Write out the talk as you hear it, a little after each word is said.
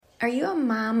Are you a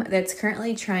mom that's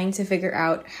currently trying to figure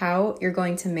out how you're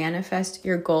going to manifest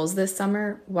your goals this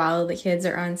summer while the kids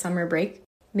are on summer break?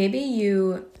 Maybe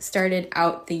you started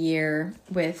out the year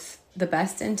with the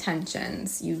best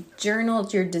intentions. You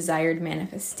journaled your desired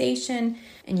manifestation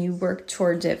and you worked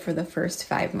towards it for the first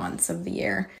 5 months of the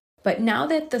year. But now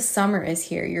that the summer is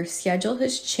here, your schedule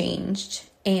has changed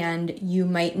and you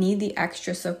might need the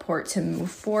extra support to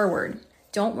move forward.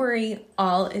 Don't worry,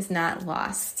 all is not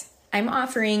lost. I'm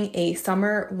offering a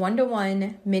summer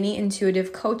one-to-one mini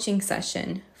intuitive coaching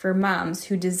session for moms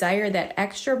who desire that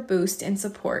extra boost and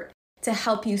support to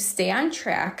help you stay on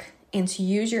track and to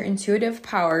use your intuitive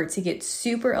power to get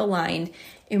super aligned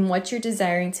in what you're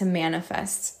desiring to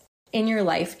manifest in your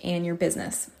life and your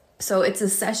business. So it's a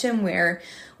session where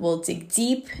we'll dig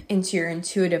deep into your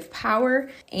intuitive power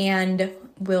and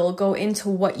we'll go into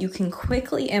what you can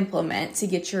quickly implement to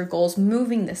get your goals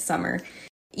moving this summer,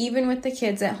 even with the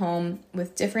kids at home,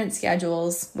 with different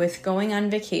schedules, with going on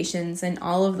vacations, and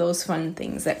all of those fun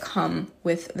things that come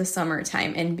with the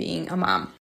summertime and being a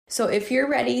mom. So if you're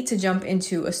ready to jump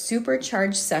into a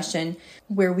supercharged session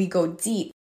where we go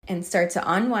deep and start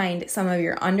to unwind some of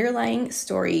your underlying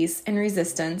stories and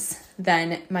resistance,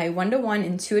 then my one-to-one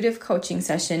intuitive coaching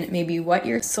session may be what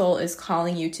your soul is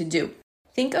calling you to do.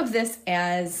 Think of this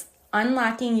as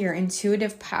unlocking your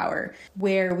intuitive power,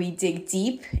 where we dig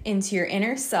deep into your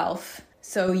inner self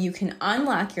so you can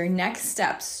unlock your next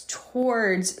steps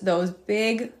towards those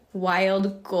big,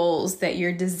 wild goals that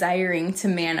you're desiring to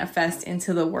manifest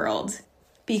into the world.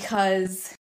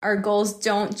 Because our goals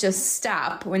don't just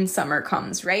stop when summer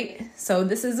comes, right? So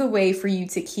this is a way for you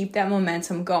to keep that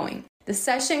momentum going. The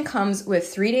session comes with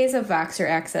 3 days of Voxer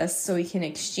access so we can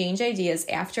exchange ideas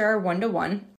after our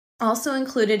one-to-one. Also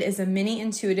included is a mini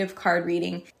intuitive card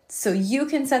reading so you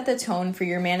can set the tone for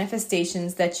your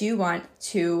manifestations that you want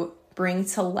to bring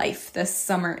to life this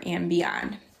summer and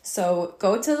beyond. So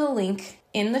go to the link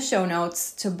in the show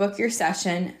notes to book your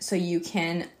session so you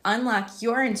can unlock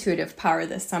your intuitive power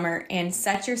this summer and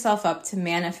set yourself up to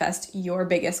manifest your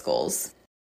biggest goals.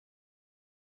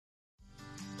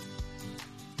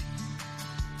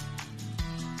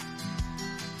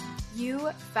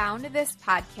 You found this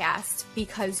podcast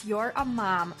because you're a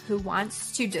mom who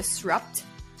wants to disrupt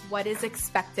what is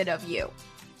expected of you.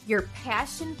 You're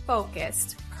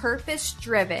passion-focused,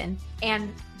 purpose-driven,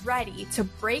 and ready to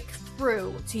break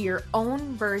through to your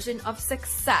own version of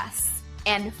success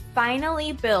and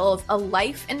finally build a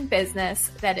life and business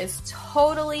that is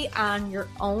totally on your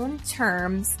own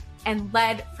terms and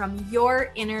led from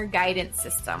your inner guidance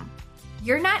system.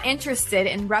 You're not interested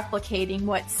in replicating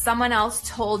what someone else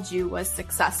told you was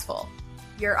successful.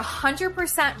 You're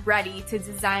 100% ready to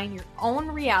design your own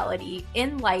reality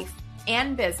in life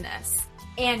and business,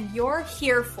 and you're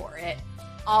here for it,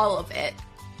 all of it.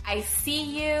 I see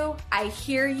you, I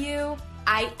hear you,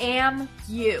 I am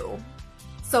you.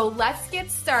 So let's get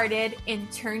started in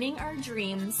turning our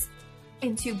dreams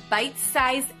into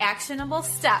bite-sized actionable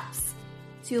steps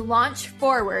to launch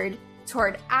forward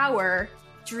toward our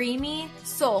dreamy,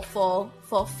 soulful,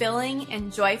 fulfilling,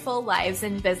 and joyful lives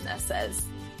and businesses.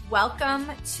 Welcome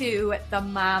to the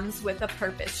Moms with a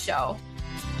Purpose show.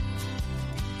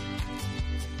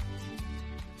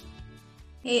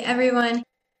 Hey everyone.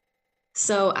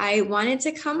 So I wanted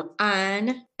to come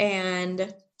on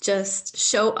and just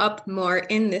show up more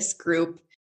in this group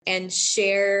and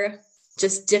share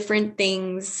just different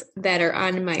things that are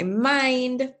on my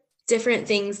mind, different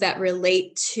things that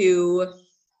relate to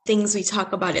things we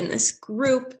talk about in this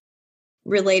group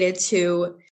related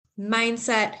to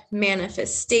mindset,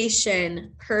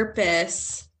 manifestation,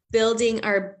 purpose, building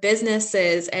our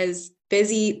businesses as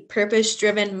busy,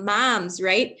 purpose-driven moms,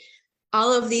 right?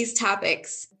 All of these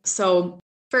topics. So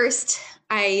first,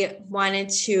 I wanted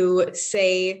to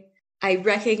say I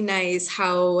recognize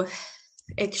how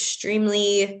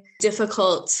extremely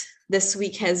difficult this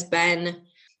week has been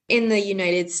in the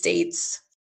United States,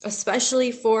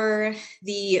 especially for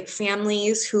the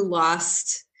families who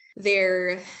lost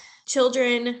their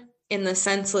children in the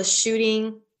senseless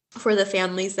shooting, for the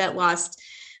families that lost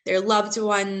their loved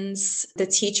ones, the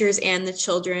teachers and the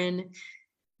children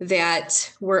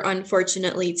that were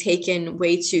unfortunately taken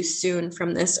way too soon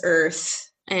from this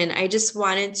earth. And I just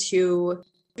wanted to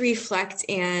reflect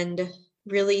and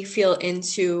really feel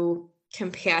into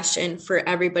compassion for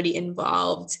everybody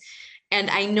involved. And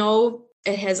I know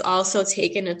it has also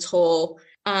taken a toll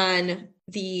on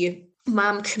the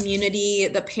mom community,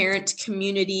 the parent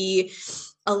community.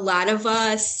 A lot of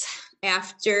us,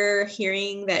 after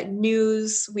hearing that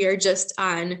news, we are just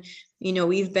on,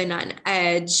 we've been on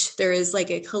edge. There is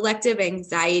like a collective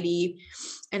anxiety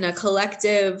and a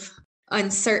collective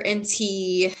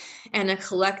uncertainty and a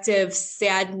collective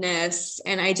sadness.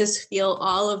 And I just feel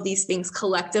all of these things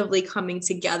collectively coming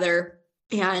together.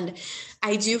 And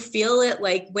I do feel it,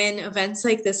 like when events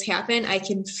like this happen, I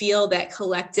can feel that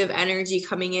collective energy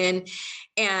coming in.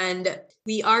 And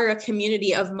we are a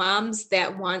community of moms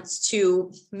that wants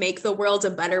to make the world a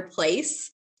better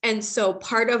place. And so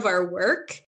part of our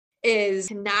work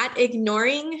is not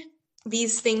ignoring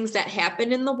these things that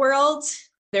happen in the world.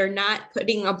 They're not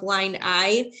putting a blind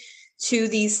eye to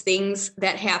these things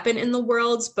that happen in the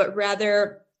world, but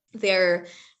rather they're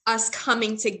us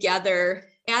coming together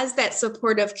as that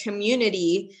supportive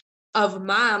community of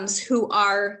moms who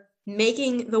are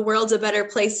making the world a better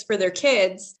place for their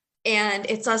kids. And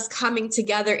it's us coming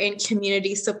together in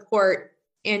community support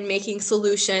and making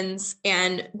solutions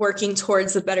and working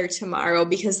towards a better tomorrow,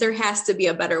 because there has to be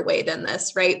a better way than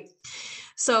this, right?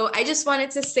 So I just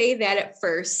wanted to say that at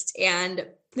first, and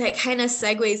that kind of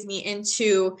segues me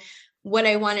into what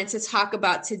I wanted to talk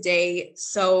about today.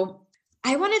 So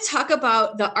I want to talk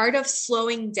about the art of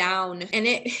slowing down, and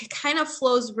it kind of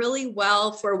flows really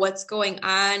well for what's going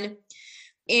on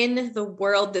in the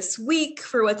world this week,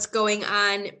 for what's going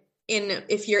on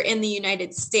if you're in the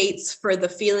United States, for the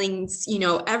feelings,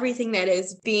 everything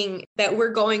that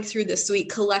we're going through this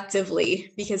week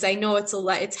collectively, because I know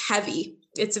it's heavy.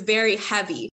 It's very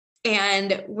heavy.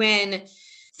 And when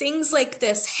things like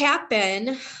this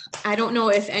happen, I don't know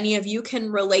if any of you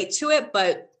can relate to it,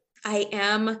 but I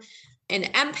am an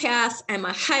empath. I'm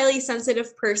a highly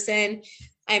sensitive person.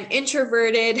 I'm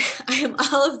introverted. I am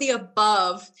all of the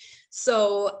above.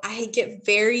 So I get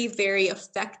very, very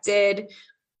affected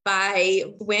by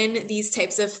when these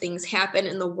types of things happen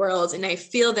in the world, and I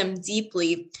feel them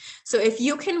deeply. So if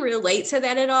you can relate to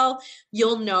that at all,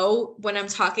 you'll know what I'm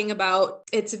talking about.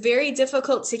 It's very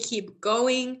difficult to keep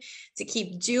going, to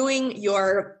keep doing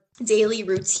your daily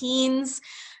routines.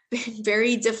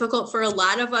 Very difficult for a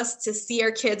lot of us to see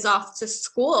our kids off to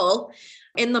school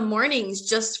in the mornings,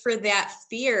 just for that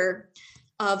fear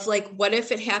of like, what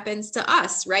if it happens to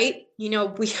us, right?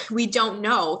 We don't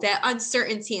know, that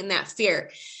uncertainty and that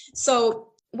fear. So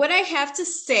what I have to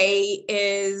say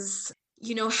is,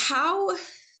 how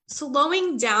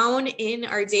slowing down in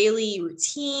our daily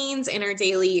routines, in our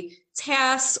daily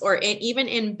tasks, or even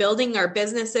in building our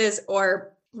businesses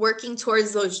or working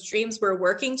towards those dreams we're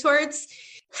working towards,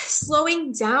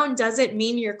 slowing down doesn't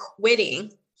mean you're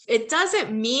quitting. It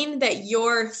doesn't mean that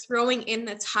you're throwing in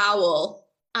the towel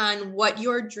on what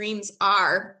your dreams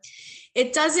are.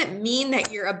 It doesn't mean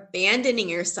that you're abandoning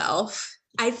yourself.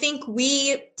 I think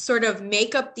we sort of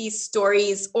make up these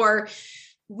stories, or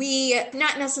we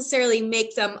not necessarily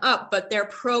make them up, but they're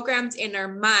programmed in our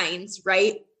minds,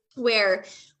 right? Where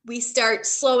we start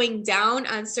slowing down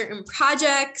on certain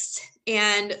projects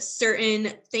and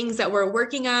certain things that we're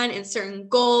working on and certain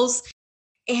goals.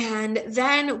 And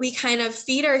then we kind of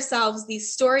feed ourselves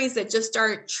these stories that just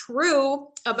aren't true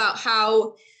about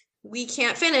how we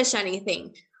can't finish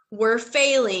anything. We're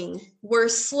failing. We're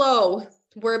slow.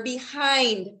 We're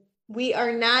behind. We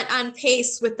are not on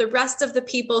pace with the rest of the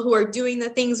people who are doing the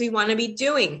things we want to be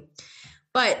doing.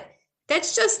 But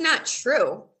that's just not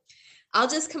true. I'll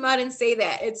just come out and say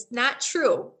that it's not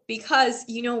true, because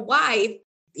you know why?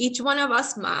 Each one of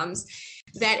us moms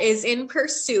that is in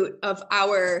pursuit of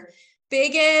our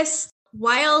biggest,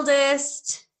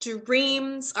 wildest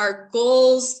dreams, our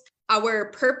goals,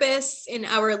 our purpose in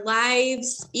our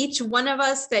lives, each one of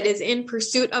us that is in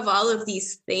pursuit of all of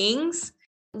these things,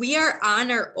 we are on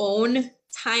our own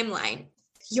timeline.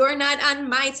 You're not on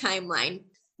my timeline.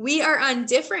 We are on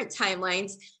different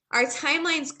timelines. Our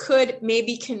timelines could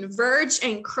maybe converge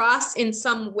and cross in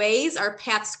some ways. Our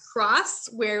paths cross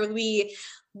where we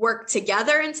work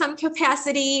together in some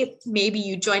capacity. Maybe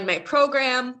you join my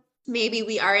program. Maybe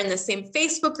we are in the same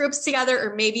Facebook groups together,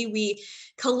 or maybe we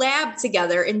collab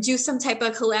together and do some type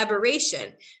of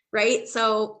collaboration, right?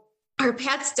 So our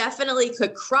paths definitely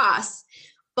could cross,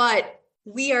 but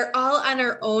we are all on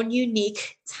our own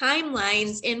unique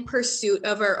timelines in pursuit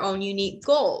of our own unique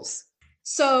goals.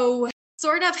 So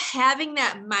sort of having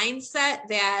that mindset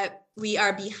that we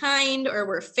are behind, or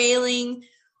we're failing,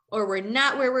 or we're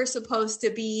not where we're supposed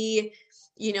to be.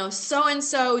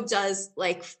 So-and-so does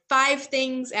like 5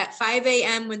 things at 5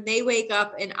 a.m. when they wake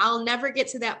up, and I'll never get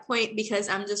to that point because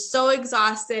I'm just so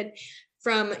exhausted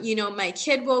from, my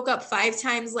kid woke up 5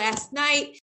 times last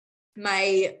night.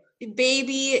 My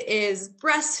baby is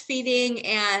breastfeeding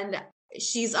and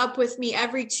she's up with me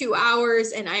every 2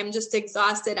 hours, and I'm just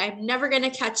exhausted. I'm never going to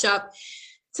catch up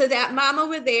to that mom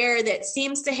over there that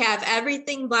seems to have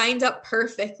everything lined up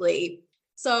perfectly.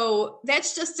 So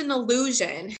that's just an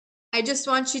illusion. I just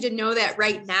want you to know that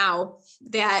right now,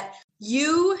 that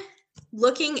you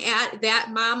looking at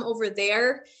that mom over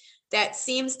there that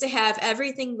seems to have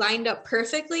everything lined up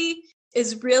perfectly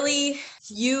is really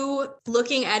you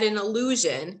looking at an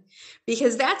illusion,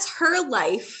 because that's her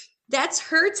life. That's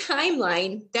her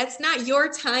timeline. That's not your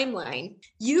timeline.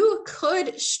 You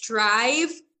could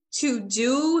strive to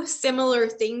do similar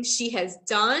things she has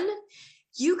done.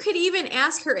 You could even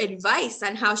ask her advice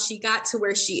on how she got to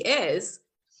where she is.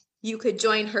 You could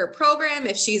join her program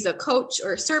if she's a coach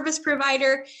or service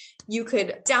provider. You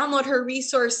could download her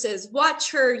resources,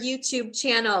 watch her YouTube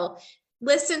channel,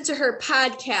 listen to her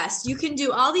podcast. You can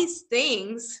do all these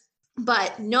things,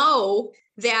 but know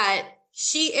that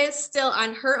she is still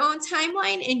on her own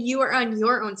timeline and you are on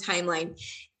your own timeline.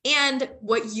 And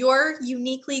what you're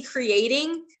uniquely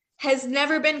creating has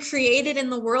never been created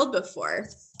in the world before.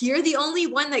 You're the only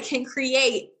one that can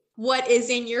create what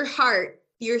is in your heart,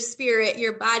 your spirit,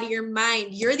 your body, your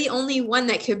mind. You're the only one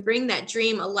that can bring that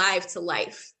dream alive to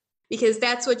life, because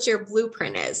that's what your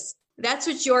blueprint is. That's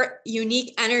what your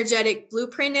unique energetic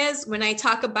blueprint is. When I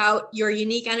talk about your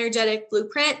unique energetic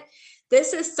blueprint,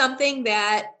 this is something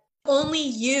that only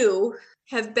you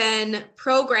have been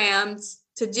programmed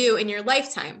to do in your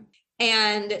lifetime.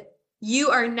 And you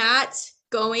are not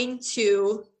going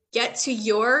to get to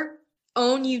your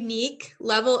own unique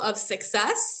level of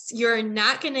success. You're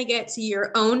not going to get to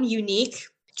your own unique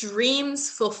dreams,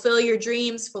 fulfill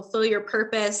your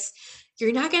purpose.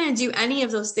 You're not going to do any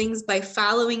of those things by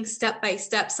following step by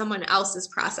step someone else's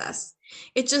process.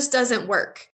 It just doesn't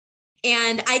work.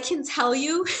 And I can tell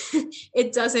you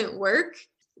it doesn't work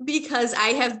because I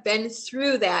have been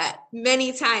through that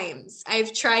many times.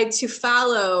 I've tried to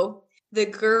follow the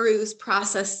guru's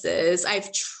processes.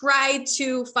 I've tried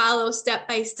to follow step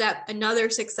by step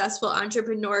another successful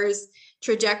entrepreneur's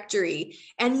trajectory.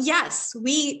 And yes,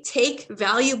 we take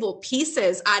valuable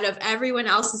pieces out of everyone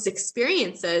else's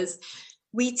experiences.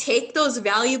 We take those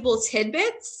valuable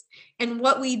tidbits, and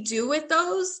what we do with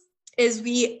those is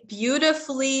we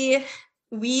beautifully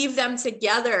weave them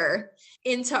together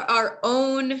into our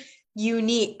own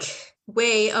unique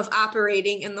way of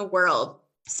operating in the world.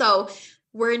 So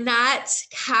we're not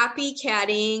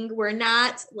copycatting. We're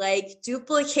not like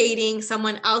duplicating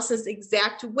someone else's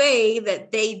exact way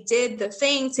that they did the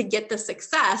thing to get the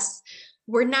success.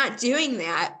 We're not doing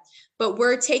that, but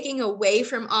we're taking away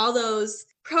from all those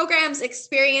programs,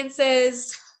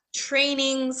 experiences,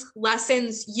 trainings,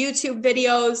 lessons, YouTube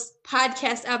videos,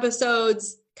 podcast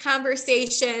episodes,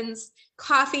 conversations,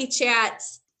 coffee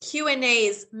chats,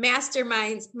 Q&As,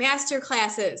 masterminds,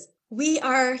 masterclasses. We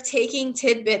are taking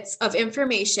tidbits of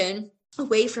information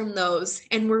away from those,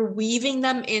 and we're weaving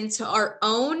them into our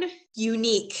own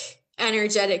unique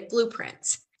energetic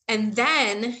blueprint. And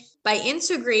then by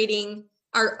integrating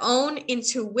our own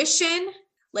intuition,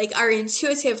 like our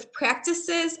intuitive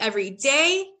practices every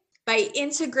day, by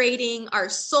integrating our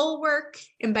soul work,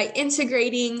 and by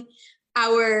integrating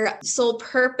our soul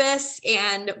purpose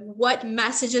and what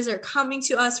messages are coming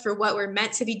to us for what we're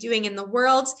meant to be doing in the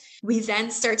world, we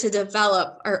then start to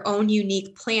develop our own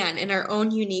unique plan and our own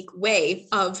unique way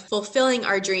of fulfilling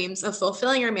our dreams, of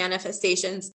fulfilling our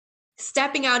manifestations.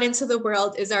 Stepping out into the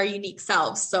world is our unique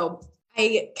selves. So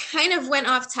I kind of went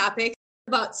off topic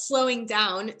about slowing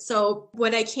down. So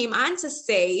what I came on to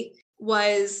say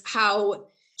was how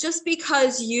just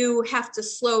because you have to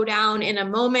slow down in a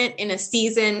moment, in a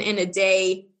season, in a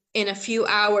day, in a few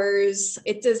hours,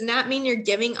 it does not mean you're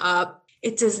giving up.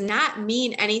 It does not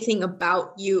mean anything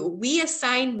about you. We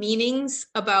assign meanings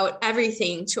about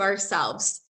everything to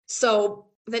ourselves. So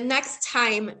the next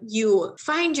time you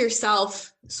find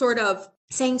yourself sort of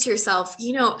saying to yourself,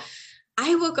 you know,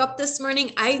 I woke up this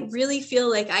morning, I really feel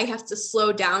like I have to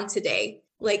slow down today.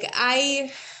 Like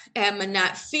I am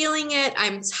not feeling it.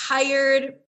 I'm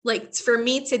tired. Like for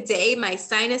me today, my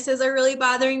sinuses are really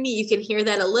bothering me. You can hear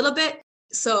that a little bit.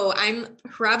 So I'm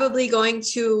probably going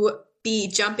to be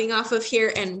jumping off of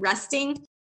here and resting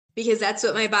because that's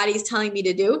what my body is telling me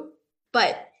to do.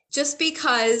 But just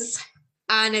because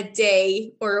on a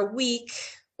day or a week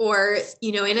or,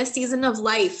 you know, in a season of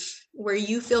life where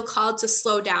you feel called to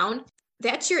slow down,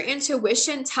 that's your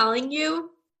intuition telling you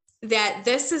that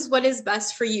this is what is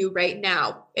best for you right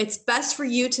now. It's best for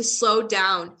you to slow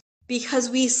down, because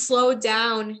we slow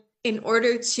down in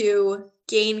order to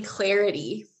gain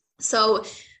clarity. So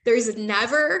there is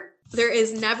never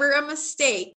a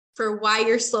mistake for why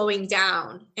you're slowing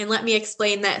down. And let me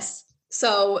explain this.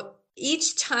 So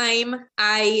each time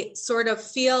I sort of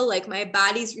feel like my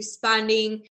body's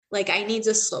responding, like I need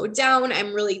to slow down,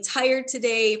 I'm really tired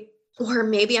today, or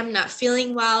maybe I'm not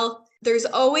feeling well, there's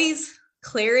always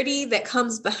clarity that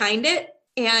comes behind it.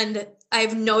 And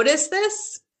I've noticed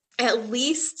this at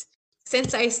least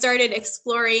since I started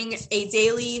exploring a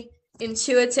daily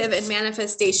intuitive and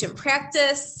manifestation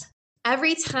practice,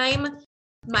 every time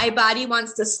my body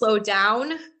wants to slow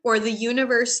down or the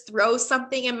universe throws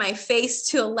something in my face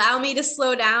to allow me to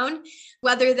slow down,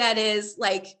 whether that is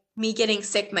like me getting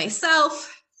sick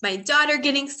myself, my daughter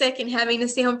getting sick and having to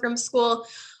stay home from school,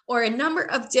 or a number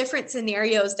of different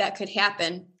scenarios that could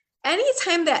happen.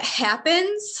 Anytime that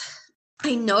happens,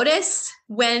 I notice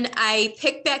when I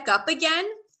pick back up again,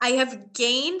 I have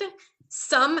gained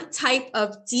some type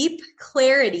of deep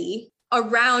clarity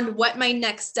around what my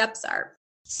next steps are.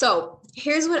 So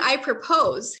here's what I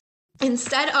propose.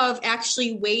 Instead of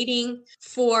actually waiting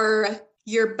for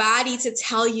your body to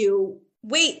tell you,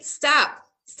 wait, stop,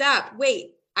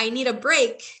 wait, I need a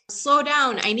break, slow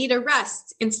down, I need a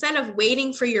rest. Instead of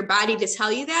waiting for your body to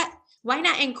tell you that, why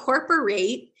not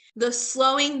incorporate the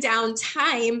slowing down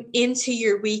time into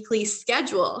your weekly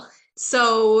schedule?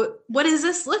 So what does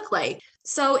this look like?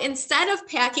 So instead of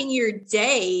packing your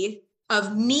day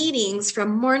of meetings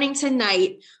from morning to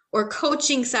night or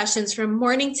coaching sessions from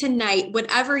morning to night,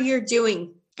 whatever you're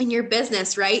doing in your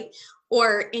business, right?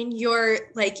 Or in your,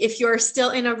 like, if you're still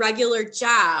in a regular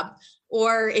job,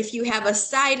 or if you have a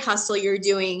side hustle you're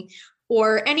doing,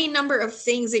 or any number of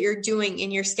things that you're doing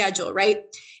in your schedule, right?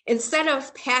 Instead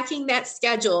of packing that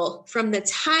schedule from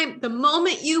the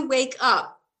moment you wake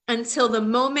up until the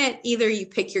moment either you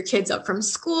pick your kids up from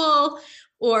school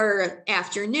or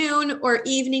afternoon or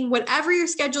evening, whatever your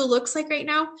schedule looks like right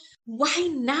now, why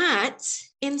not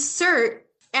insert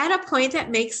at a point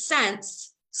that makes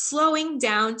sense, slowing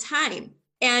down time,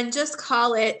 and just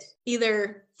call it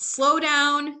either slow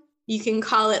down. You can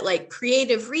call it like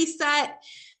creative reset.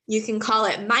 You can call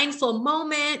it mindful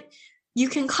moment. You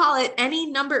can call it any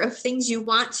number of things you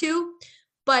want to.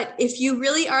 But if you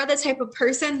really are the type of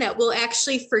person that will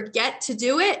actually forget to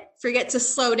do it, forget to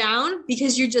slow down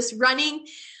because you're just running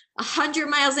 100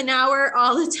 miles an hour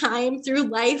all the time through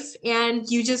life and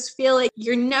you just feel like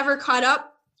you're never caught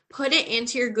up, put it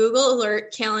into your Google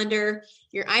Alert calendar,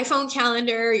 your iPhone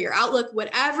calendar, your Outlook,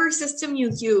 whatever system you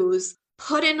use,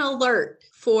 put an alert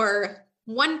for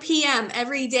 1 p.m.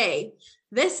 every day.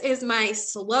 This is my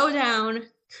slow down,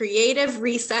 creative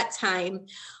reset time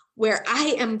where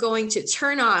I am going to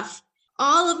turn off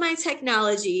all of my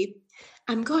technology.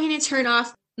 I'm going to turn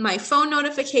off my phone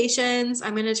notifications.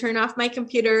 I'm going to turn off my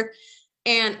computer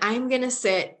and I'm going to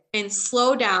sit and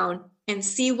slow down and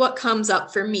see what comes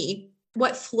up for me,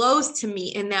 what flows to me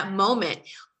in that moment.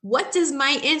 What does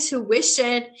my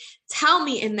intuition tell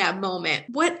me in that moment?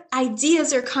 What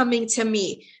ideas are coming to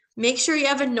me? Make sure you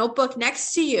have a notebook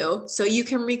next to you so you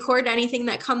can record anything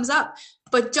that comes up.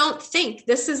 But don't think,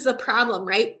 this is the problem,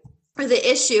 right? Or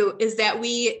the issue is that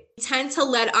we tend to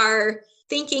let our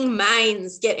thinking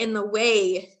minds get in the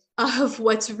way of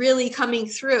what's really coming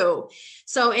through.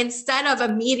 So instead of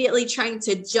immediately trying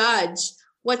to judge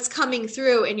what's coming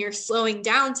through in your slowing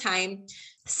down time,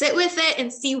 sit with it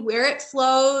and see where it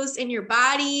flows in your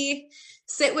body.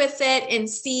 Sit with it and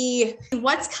see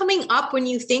what's coming up when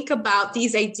you think about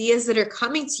these ideas that are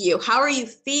coming to you. How are you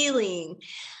feeling?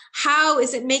 How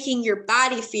is it making your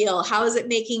body feel? How is it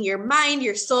making your mind,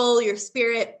 your soul, your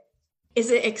spirit?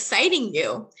 Is it exciting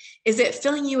you? Is it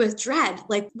filling you with dread?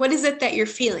 Like, what is it that you're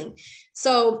feeling?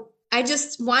 So I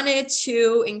just wanted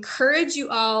to encourage you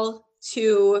all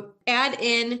to add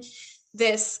in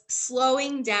this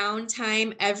slowing down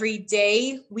time every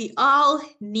day. We all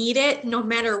need it no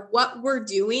matter what we're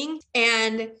doing.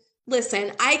 And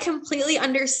listen, I completely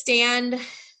understand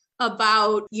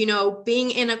about,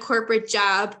 being in a corporate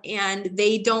job and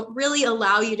they don't really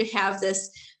allow you to have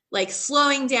this like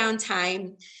slowing down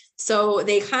time. So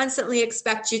they constantly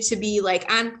expect you to be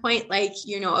like on point, like,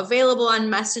 available on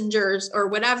messengers or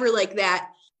whatever like that.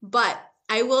 But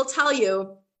I will tell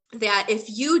you that if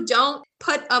you don't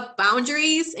put up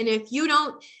boundaries and if you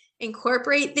don't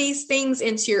incorporate these things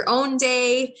into your own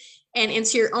day and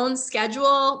into your own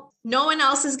schedule, no one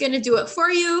else is going to do it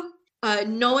for you.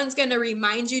 No one's going to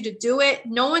remind you to do it.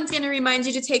 No one's going to remind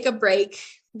you to take a break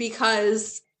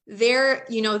because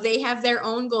they have their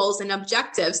own goals and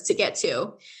objectives to get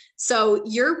to. So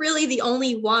you're really the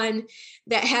only one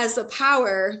that has the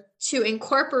power to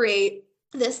incorporate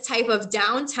this type of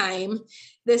downtime,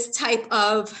 this type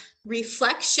of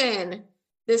reflection,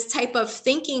 this type of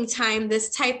thinking time,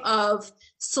 this type of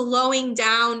slowing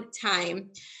down time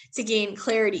to gain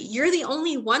clarity. You're the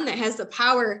only one that has the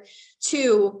power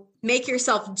to make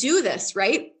yourself do this,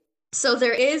 right? So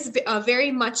there is a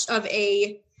very much of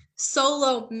a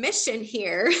solo mission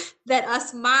here that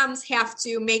us moms have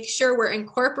to make sure we're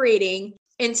incorporating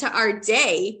into our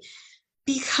day,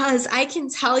 because I can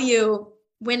tell you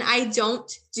when I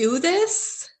don't do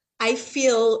this, I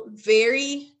feel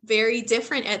very, very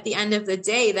different at the end of the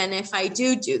day than if I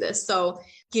do this. So,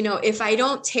 if I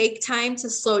don't take time to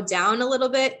slow down a little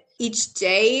bit each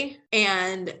day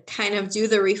and kind of do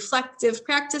the reflective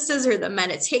practices or the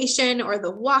meditation or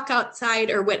the walk outside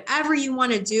or whatever you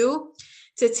want to do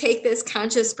to take this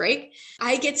conscious break,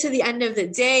 I get to the end of the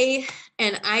day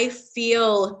and I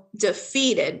feel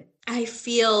defeated. I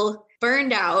feel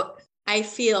burned out. I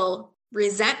feel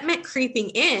resentment creeping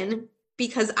in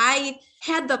because I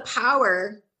had the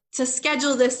power to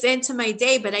schedule this into my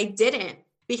day, but I didn't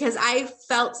because I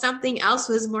felt something else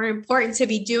was more important to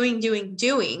be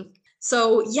doing.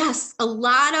 So yes, a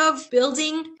lot of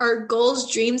building our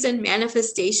goals, dreams, and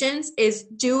manifestations is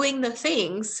doing the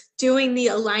things, doing the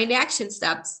aligned action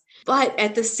steps. But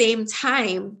at the same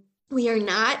time, we are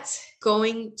not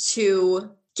going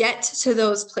to get to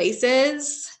those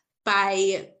places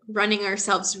by running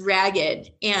ourselves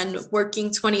ragged and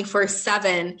working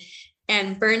 24/7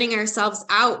 and burning ourselves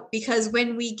out. Because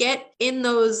when we get in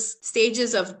those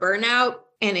stages of burnout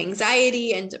and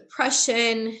anxiety and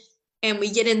depression, and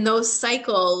we get in those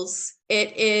cycles,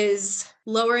 it is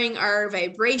lowering our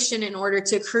vibration in order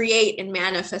to create and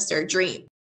manifest our dream.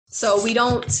 So we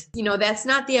don't, that's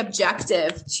not the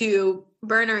objective, to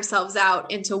burn ourselves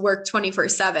out and to work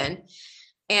 24/7.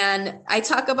 And I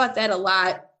talk about that a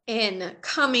lot in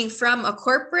coming from a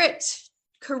corporate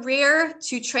career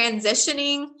to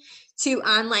transitioning to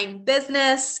online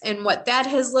business and what that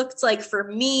has looked like for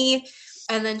me,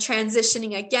 and then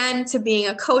transitioning again to being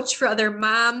a coach for other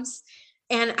moms.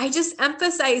 And I just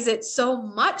emphasize it so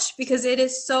much because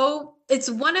it's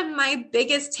one of my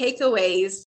biggest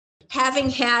takeaways, having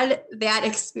had that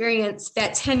experience,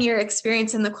 that 10-year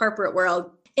experience in the corporate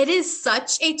world. It is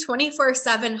such a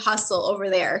 24/7 hustle over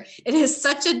there. It is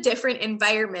such a different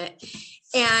environment.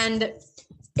 And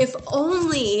if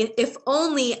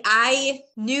only I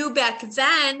knew back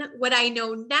then what I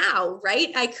know now,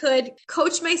 right? I could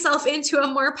coach myself into a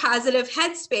more positive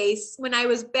headspace when I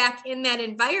was back in that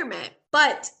environment.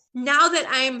 But now that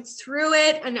I'm through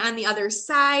it and on the other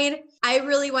side, I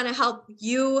really want to help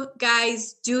you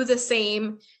guys do the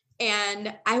same.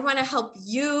 And I want to help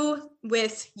you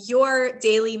with your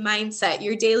daily mindset,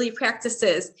 your daily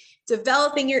practices,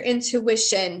 developing your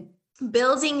intuition,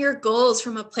 building your goals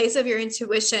from a place of your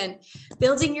intuition,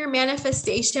 building your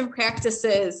manifestation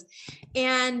practices.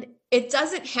 And it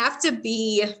doesn't have to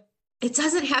be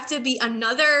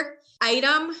another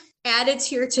item added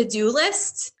to your to-do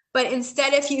list, but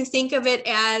instead, if you think of it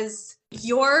as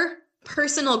your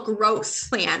personal growth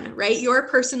plan, right? Your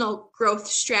personal growth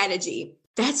strategy.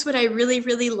 That's what I really,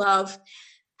 really love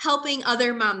helping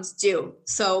other moms do.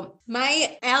 So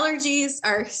my allergies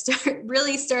are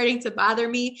really starting to bother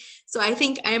me. So I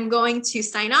think I'm going to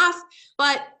sign off,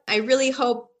 but I really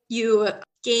hope you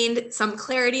gained some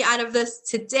clarity out of this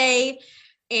today.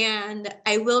 And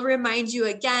I will remind you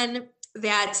again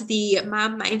that the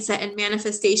Mom Mindset and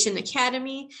Manifestation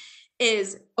Academy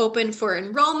is open for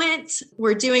enrollment.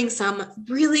 We're doing some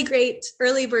really great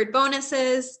early bird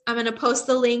bonuses. I'm going to post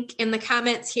the link in the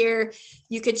comments here.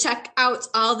 You could check out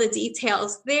all the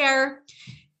details there.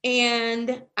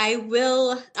 And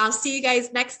I'll see you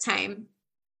guys next time.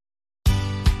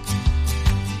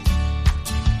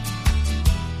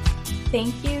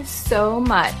 Thank you so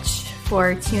much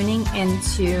for tuning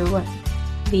into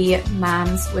the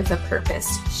Moms with a Purpose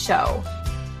show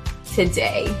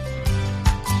today.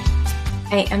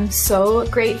 I am so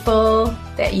grateful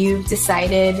that you've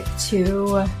decided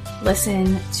to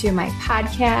listen to my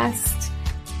podcast.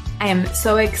 I am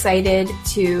so excited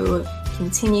to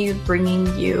continue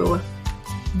bringing you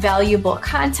valuable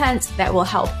content that will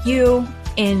help you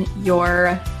in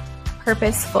your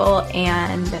purposeful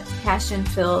and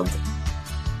passion-filled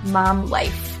mom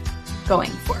life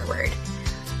going forward.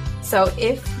 So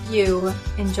if you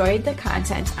enjoyed the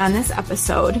content on this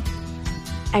episode,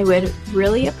 I would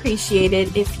really appreciate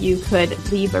it if you could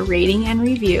leave a rating and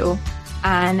review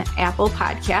on Apple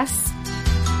Podcasts.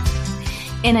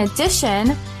 In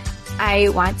addition, I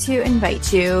want to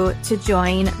invite you to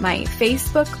join my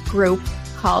Facebook group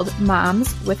called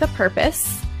Moms with a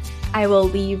Purpose. I will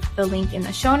leave the link in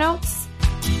the show notes,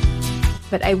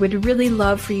 but I would really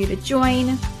love for you to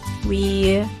join.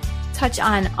 We touch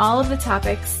on all of the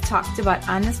topics talked about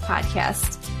on this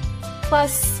podcast,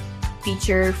 plus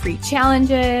feature free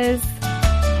challenges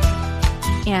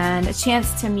and a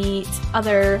chance to meet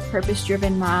other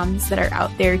purpose-driven moms that are out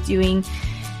there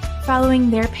following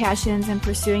their passions and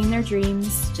pursuing their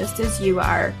dreams just as you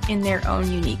are in their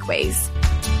own unique ways.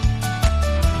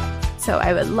 So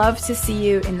I would love to see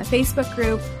you in the Facebook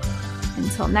group.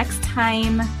 Until next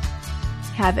time,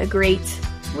 have a great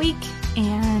week.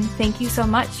 And thank you so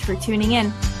much for tuning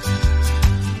in.